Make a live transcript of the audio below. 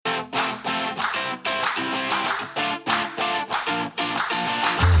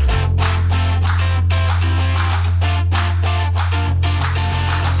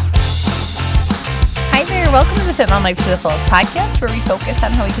Fit Mom Life to the Fullest podcast, where we focus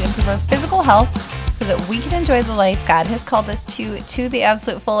on how we can improve our physical health so that we can enjoy the life God has called us to the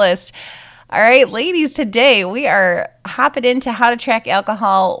absolute fullest. All right, ladies, today we are hopping into how to track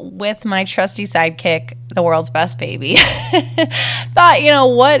alcohol with my trusty sidekick, the world's best baby.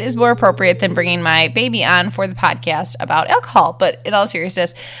 Thought, what is more appropriate than bringing my baby on for the podcast about alcohol? But in all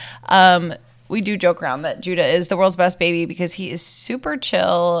seriousness, we do joke around that Judah is the world's best baby because he is super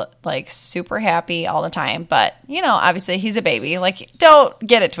chill, like super happy all the time. But, obviously he's a baby. Like, don't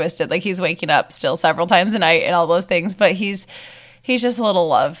get it twisted. Like, he's waking up still several times a night and all those things. But he's just a little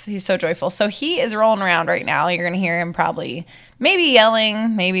love. He's so joyful. So he is rolling around right now. You're going to hear him probably maybe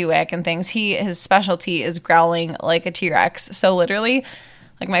yelling, maybe whacking things. His specialty is growling like a T-Rex. So literally,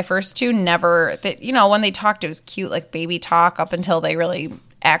 like my first two never, when they talked, it was cute, like baby talk up until they really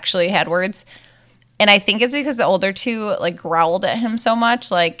actually had words. And I think it's because the older two like growled at him so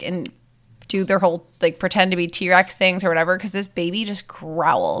much, like, and do their whole like pretend to be T-Rex things or whatever, because this baby just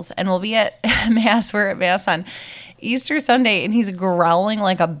growls. And we'll be at Mass. We're at Mass on Easter Sunday, and he's growling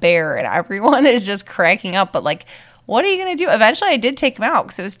like a bear, and everyone is just cracking up. But like, what are you going to do? Eventually I did take him out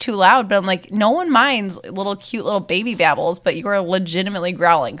because it was too loud, but I'm like, no one minds little cute little baby babbles, but you are legitimately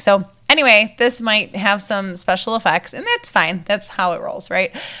growling. So anyway, this might have some special effects, and that's fine. That's how it rolls,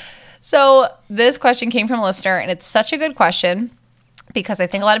 right? So this question came from a listener, and it's such a good question because I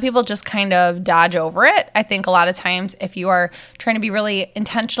think a lot of people just kind of dodge over it. I think a lot of times if you are trying to be really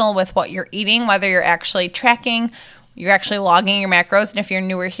intentional with what you're eating, whether you're actually tracking, you're actually logging your macros, and if you're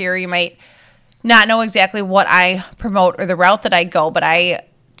newer here, you might not know exactly what I promote or the route that I go, but I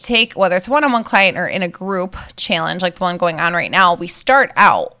take, whether it's one-on-one client or in a group challenge like the one going on right now, we start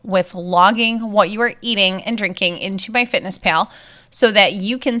out with logging what you are eating and drinking into MyFitnessPal so that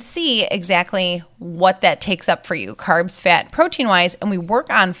you can see exactly what that takes up for you, carbs, fat, protein-wise, and we work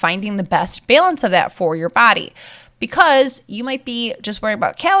on finding the best balance of that for your body. Because you might be just worrying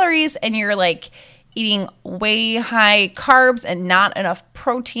about calories and you're like eating way high carbs and not enough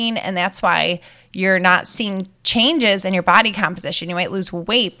protein, and that's why you're not seeing changes in your body composition. You might lose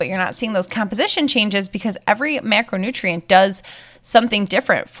weight, but you're not seeing those composition changes because every macronutrient does something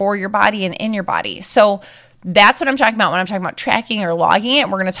different for your body and in your body. So that's what I'm talking about when I'm talking about tracking or logging it.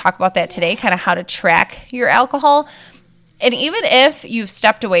 We're going to talk about that today, kind of how to track your alcohol. And even if you've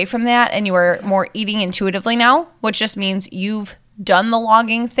stepped away from that and you are more eating intuitively now, which just means you've done the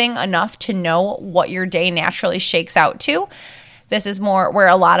logging thing enough to know what your day naturally shakes out to. This is more where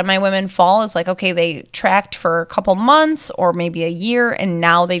a lot of my women fall, is like, okay, they tracked for a couple months or maybe a year, and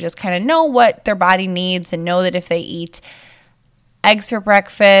now they just kind of know what their body needs and know that if they eat eggs for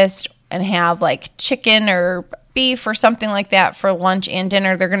breakfast and have like chicken or beef or something like that for lunch and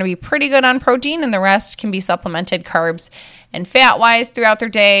dinner, they're going to be pretty good on protein, and the rest can be supplemented carbs and fat-wise throughout their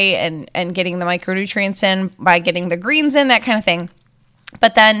day and getting the micronutrients in by getting the greens in, that kind of thing.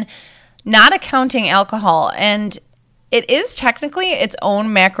 But then not accounting alcohol, and it is technically its own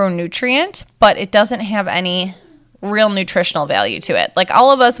macronutrient, but it doesn't have any real nutritional value to it. Like,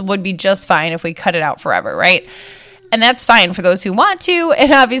 all of us would be just fine if we cut it out forever, right? And that's fine for those who want to.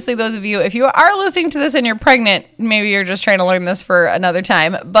 And obviously those of you, if you are listening to this and you're pregnant, maybe you're just trying to learn this for another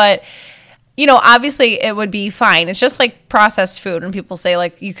time. But, obviously it would be fine. It's just like processed food. When people say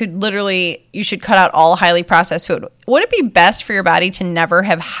like, you should cut out all highly processed food. Would it be best for your body to never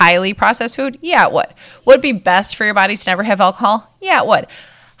have highly processed food? Yeah, it would. Would it be best for your body to never have alcohol? Yeah, it would.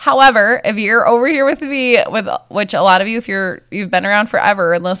 However, if you're over here with me, with which a lot of you, if you've been around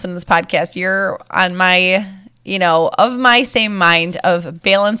forever and listened to this podcast, you're on my of my same mind of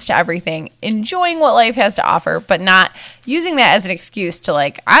balance to everything, enjoying what life has to offer, but not using that as an excuse to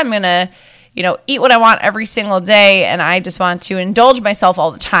like, I'm going to, eat what I want every single day and I just want to indulge myself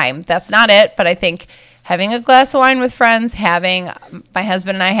all the time. That's not it. But I think having a glass of wine with friends, having my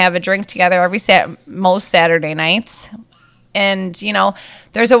husband and I have a drink together most Saturday nights. And,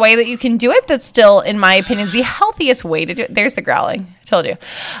 there's a way that you can do it that's still, in my opinion, the healthiest way to do it. There's the growling. I told you.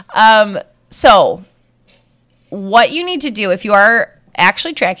 So what you need to do if you are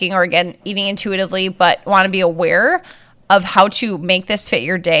actually tracking or, again, eating intuitively but want to be aware of how to make this fit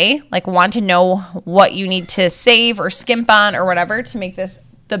your day, like want to know what you need to save or skimp on or whatever to make this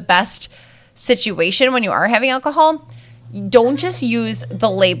the best situation when you are having alcohol, don't just use the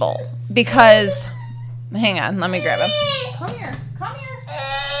label because, hang on, let me grab him. Come here.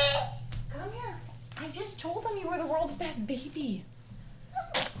 I just told him you were the world's best baby.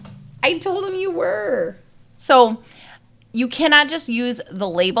 I told him you were. So you cannot just use the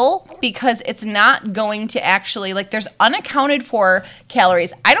label because it's not going to actually, like, there's unaccounted for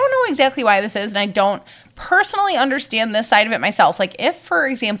calories. I don't know exactly why this is, and I don't personally understand this side of it myself. Like, if, for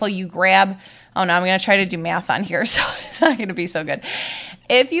example, you grab Oh no, I'm going to try to do math on here, so it's not going to be so good.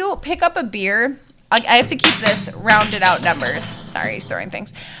 If you pick up a beer, I have to keep this rounded out numbers. Sorry, he's throwing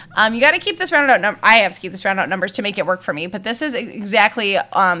things. You got to keep this rounded out I have to keep this rounded out numbers to make it work for me. But this is exactly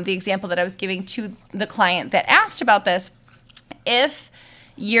the example that I was giving to the client that asked about this. If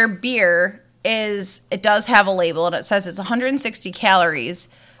your beer it does have a label and it says it's 160 calories,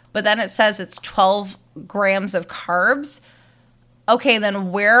 but then it says it's 12 grams of carbs. Okay,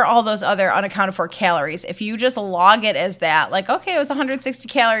 then where are all those other unaccounted for calories? If you just log it as that, like, okay, it was 160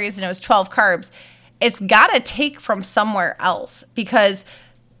 calories and it was 12 carbs, it's got to take from somewhere else, because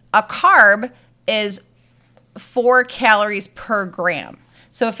a carb is 4 calories per gram.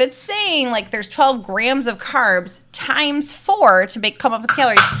 So if it's saying like there's 12 grams of carbs times 4 to come up with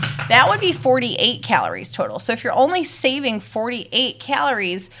calories, that would be 48 calories total. So if you're only saving 48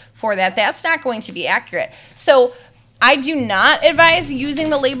 calories for that, that's not going to be accurate. So I do not advise using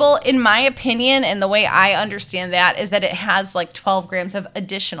the label. In my opinion, and the way I understand that is that it has like 12 grams of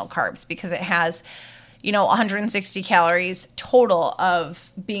additional carbs, because it has 160 calories total of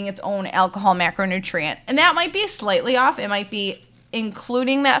being its own alcohol macronutrient. And that might be slightly off. It might be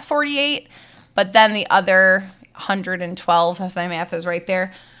including that 48, but then the other 112, if my math is right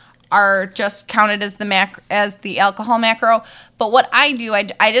there, are just counted as the alcohol macro. But what I do,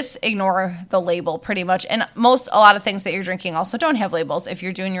 I just ignore the label pretty much. And a lot of things that you're drinking also don't have labels if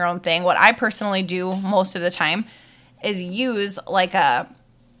you're doing your own thing. What I personally do most of the time is use like a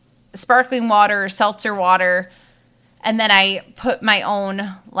sparkling water, seltzer water, and then I put my own,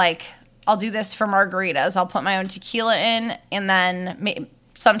 like, I'll do this for margaritas. I'll put my own tequila in, and then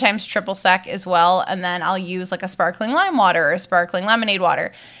sometimes triple sec as well, and then I'll use like a sparkling lime water or sparkling lemonade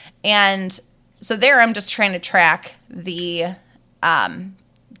water. And so there I'm just trying to track the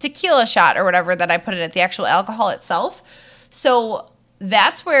tequila shot or whatever that I put in it, the actual alcohol itself. So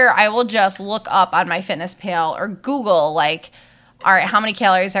that's where I will just look up on MyFitnessPal or Google, like, all right, how many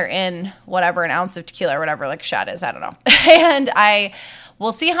calories are in whatever, an ounce of tequila or whatever, like a shot is, I don't know. And I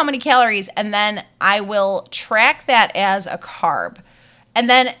will see how many calories, and then I will track that as a carb. And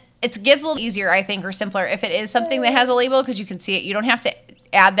then it gets a little easier, I think, or simpler if it is something that has a label, because you can see it. You don't have to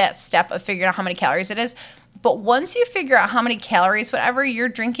add that step of figuring out how many calories it is. But once you figure out how many calories whatever you're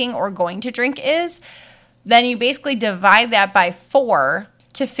drinking or going to drink is, then you basically divide that by 4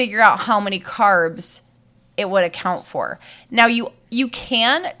 to figure out how many carbs it would account for. Now, you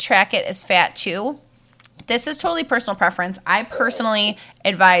can track it as fat too. This is totally personal preference. I personally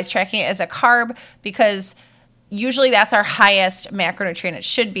advise tracking it as a carb, because usually that's our highest macronutrient. It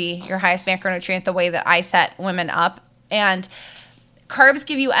should be your highest macronutrient, the way that I set women up. And carbs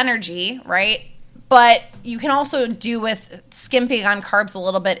give you energy, right? But you can also do with skimping on carbs a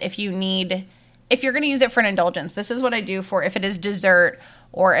little bit if you're going to use it for an indulgence. This is what I do for if it is dessert,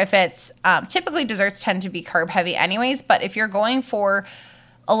 or if it's typically desserts tend to be carb heavy anyways. But if you're going for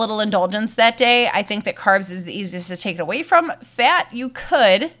a little indulgence that day, I think that carbs is the easiest to take it away from. Fat, you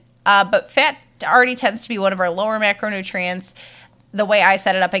could, but fat already tends to be one of our lower macronutrients. The way I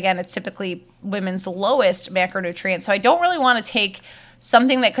set it up, again, it's typically women's lowest macronutrient. So I don't really want to take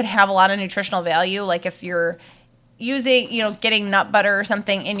something that could have a lot of nutritional value, like if you're using, getting nut butter or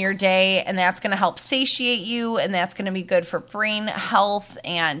something in your day, and that's going to help satiate you, and that's going to be good for brain health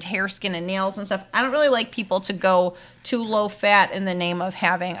and hair, skin, and nails and stuff. I don't really like people to go too low fat in the name of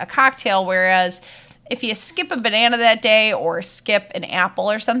having a cocktail, whereas if you skip a banana that day or skip an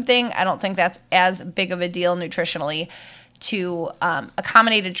apple or something, I don't think that's as big of a deal nutritionally to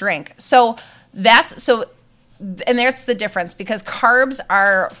accommodate a drink. And that's the difference, because carbs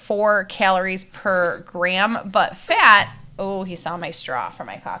are 4 calories per gram, but fat, oh, he saw my straw for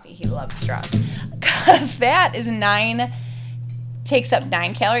my coffee. He loves straws. Fat is takes up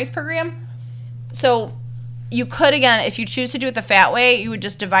 9 calories per gram. So you could, again, if you choose to do it the fat way, you would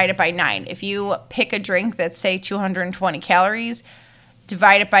just divide it by 9. If you pick a drink that's, say, 220 calories,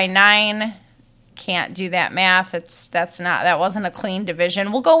 divide it by 9. Can't do that math. That wasn't a clean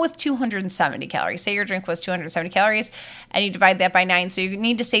division. We'll go with 270 calories. Say your drink was 270 calories and you divide that by 9. So you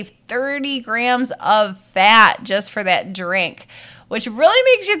need to save 30 grams of fat just for that drink, which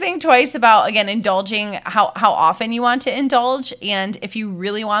really makes you think twice about, again, indulging, how often you want to indulge, and if you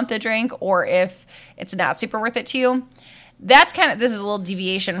really want the drink or if it's not super worth it to you. This is a little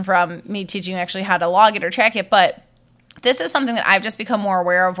deviation from me teaching you actually how to log it or track it, but this is something that I've just become more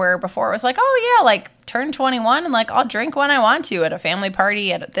aware of, where before it was like, oh yeah, like turn 21 and like I'll drink when I want to at a family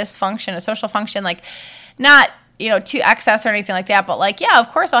party, at this function, a social function, like not, to excess or anything like that, but like, yeah, of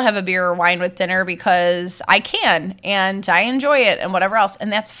course I'll have a beer or wine with dinner because I can and I enjoy it and whatever else.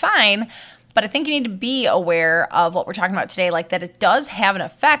 And that's fine. But I think you need to be aware of what we're talking about today, like that it does have an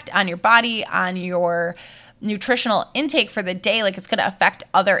effect on your body, on your nutritional intake for the day. Like it's going to affect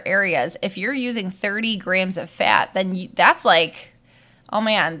other areas. If you're using 30 grams of fat, then that's like, oh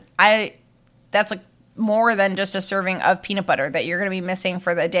man, that's like more than just a serving of peanut butter that you're going to be missing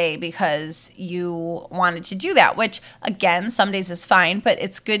for the day because you wanted to do that, which again, some days is fine, but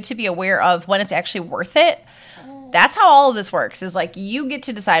it's good to be aware of when it's actually worth it. That's how all of this works, is like you get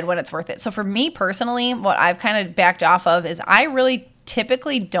to decide when it's worth it. So for me personally, what I've kind of backed off of is I really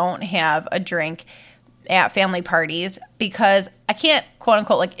typically don't have a drink at family parties because I can't, quote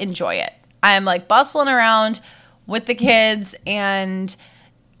unquote, like enjoy it. I'm like bustling around with the kids, and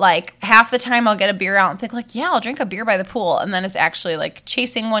like half the time I'll get a beer out and think like, yeah, I'll drink a beer by the pool. And then it's actually like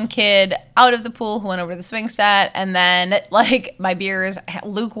chasing one kid out of the pool who went over to the swing set. And then like my beer is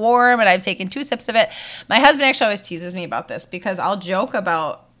lukewarm and I've taken 2 sips of it. My husband actually always teases me about this because I'll joke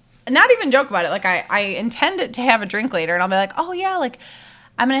about, not even joke about it. Like I intend to have a drink later and I'll be like, oh yeah, like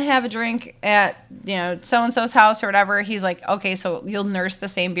I'm going to have a drink at, so-and-so's house or whatever. He's like, okay, so you'll nurse the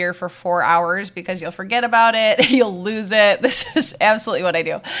same beer for 4 hours because you'll forget about it. You'll lose it. This is absolutely what I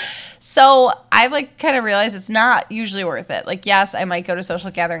do. So I like kind of realize it's not usually worth it. Like, yes, I might go to a social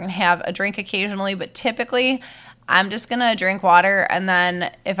gathering and have a drink occasionally, but typically I'm just going to drink water. And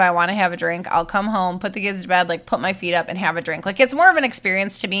then if I want to have a drink, I'll come home, put the kids to bed, like put my feet up and have a drink. Like it's more of an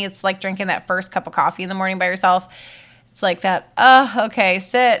experience to me. It's like drinking that first cup of coffee in the morning by yourself. It's like that, okay,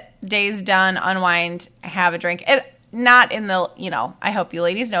 sit, day's done, unwind, have a drink. Not in the, I hope you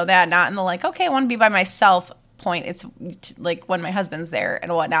ladies know that, not in the like, okay, I want to be by myself point. It's like when my husband's there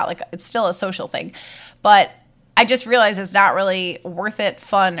and whatnot, like it's still a social thing. But I just realized it's not really worth it,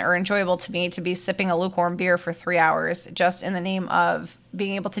 fun, or enjoyable to me to be sipping a lukewarm beer for 3 hours just in the name of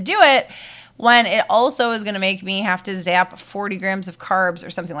being able to do it, when it also is going to make me have to zap 40 grams of carbs or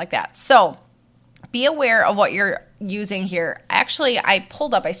something like that. So be aware of what you're using here. Actually, I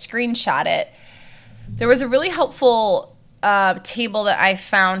screenshot it. There was a really helpful table that I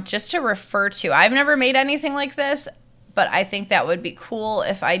found just to refer to. I've never made anything like this, but I think that would be cool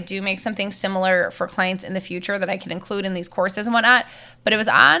if I do make something similar for clients in the future that I can include in these courses and whatnot. But it was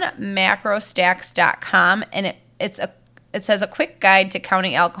on macrostacks.com, and it says a quick guide to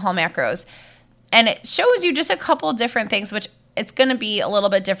counting alcohol macros. And it shows you just a couple different things, which it's going to be a little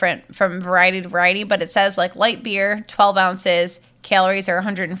bit different from variety to variety, but it says like light beer, 12 ounces, calories are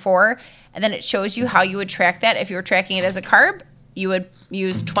 104. And then it shows you how you would track that. If you were tracking it as a carb, you would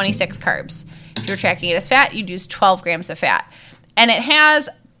use 26 carbs. If you're tracking it as fat, you'd use 12 grams of fat. And it has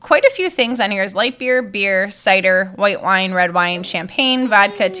quite a few things on here: is light beer, beer, cider, white wine, red wine, champagne,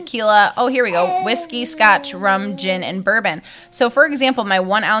 vodka, tequila. Oh, here we go. Whiskey, scotch, rum, gin, and bourbon. So for example, my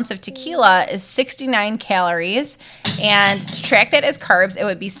 1 ounce of tequila is 69 calories. And to track that as carbs, it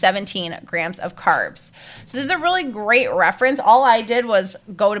would be 17 grams of carbs. So this is a really great reference. All I did was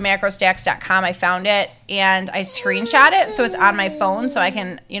go to macrostacks.com. I found it and I screenshot it. So it's on my phone. So I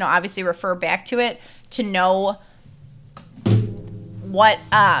can, obviously refer back to it to know what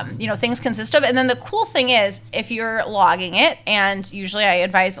things consist of. And then the cool thing is, if you're logging it, and usually I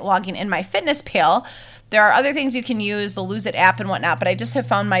advise logging in MyFitnessPal, there are other things you can use, the Lose It app and whatnot, but I just have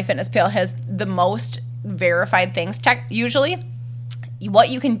found MyFitnessPal has the most verified things. Usually what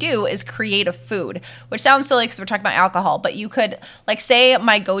you can do is create a food, which sounds silly because we're talking about alcohol, but you could, like, say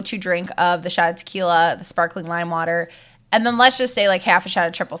my go-to drink of the shot of tequila, the sparkling lime water, and then let's just say like half a shot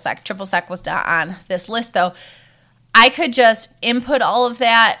of triple sec. Triple sec was not on this list though. I could just input all of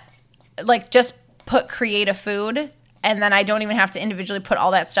that, like just put create a food, and then I don't even have to individually put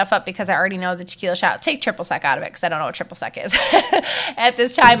all that stuff up because I already know the tequila shot. Take triple sec out of it because I don't know what triple sec is. At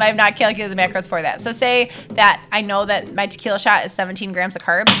this time, I've not calculated the macros for that. So say that I know that my tequila shot is 17 grams of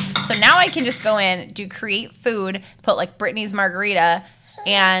carbs. So now I can just go in, do create food, put like Brittany's margarita,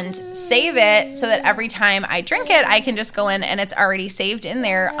 and save it so that every time I drink it, I can just go in and it's already saved in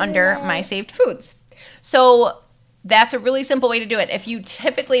there under my saved foods. So that's a really simple way to do it. If you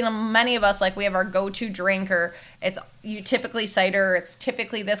typically, many of us, like we have our go-to drink, or it's you typically cider, it's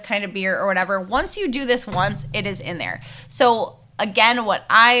typically this kind of beer or whatever. Once you do this once, it is in there. So again, what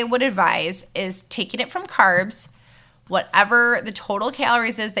I would advise is taking it from carbs, whatever the total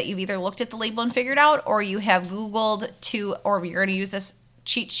calories is that you've either looked at the label and figured out, or you have Googled to, or you're going to use this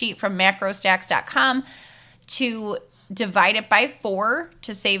cheat sheet from macrostacks.com to divide it by 4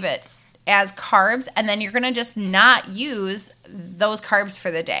 to save it as carbs, and then you're going to just not use those carbs for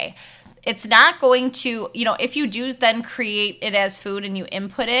the day. It's not going to, if you do then create it as food and you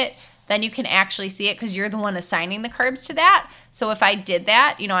input it, then you can actually see it because you're the one assigning the carbs to that. So if I did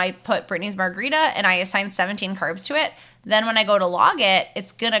that, I put Brittany's margarita and I assigned 17 carbs to it, then when I go to log it,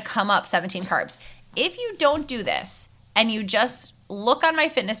 it's going to come up 17 carbs. If you don't do this and you just look on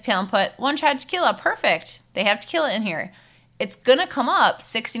MyFitnessPal and put 1 shot tequila, perfect. They have tequila in here. It's going to come up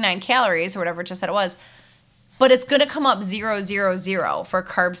 69 calories or whatever it just said it was. But it's going to come up 000 for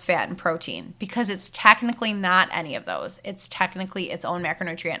carbs, fat, and protein because it's technically not any of those. It's technically its own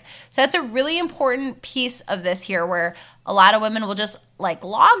macronutrient. So that's a really important piece of this here where a lot of women will just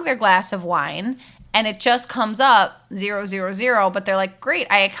log their glass of wine and it just comes up 000, but they're like, great,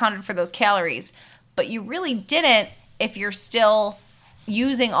 I accounted for those calories. But you really didn't if you're still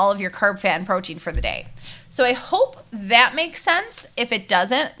using all of your carb, fat, and protein for the day. So I hope that makes sense. If it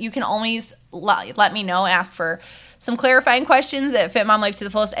doesn't, you can always let me know. Ask for some clarifying questions at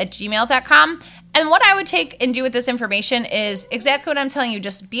fitmomlifetothefullest@gmail.com. And what I would take and do with this information is exactly what I'm telling you.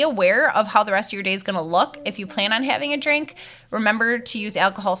 Just be aware of how the rest of your day is going to look. If you plan on having a drink, remember to use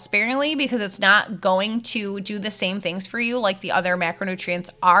alcohol sparingly because it's not going to do the same things for you like the other macronutrients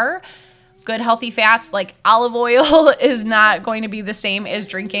are. Good healthy fats like olive oil is not going to be the same as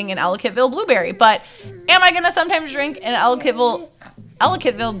drinking an Ellicottville blueberry. But am I going to sometimes drink an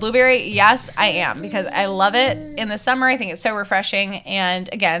Ellicottville blueberry? Yes, I am because I love it in the summer. I think it's so refreshing.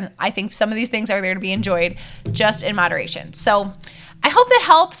 And again, I think some of these things are there to be enjoyed just in moderation. So I hope that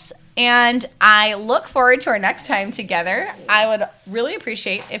helps. And I look forward to our next time together. I would really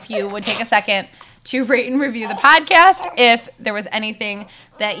appreciate if you would take a second to rate and review the podcast if there was anything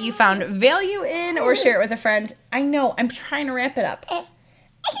that you found value in or share it with a friend. I know, I'm trying to wrap it up.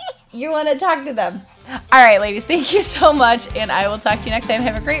 You want to talk to them. All right, ladies, thank you so much, and I will talk to you next time.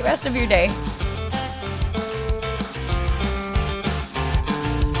 Have a great rest of your day.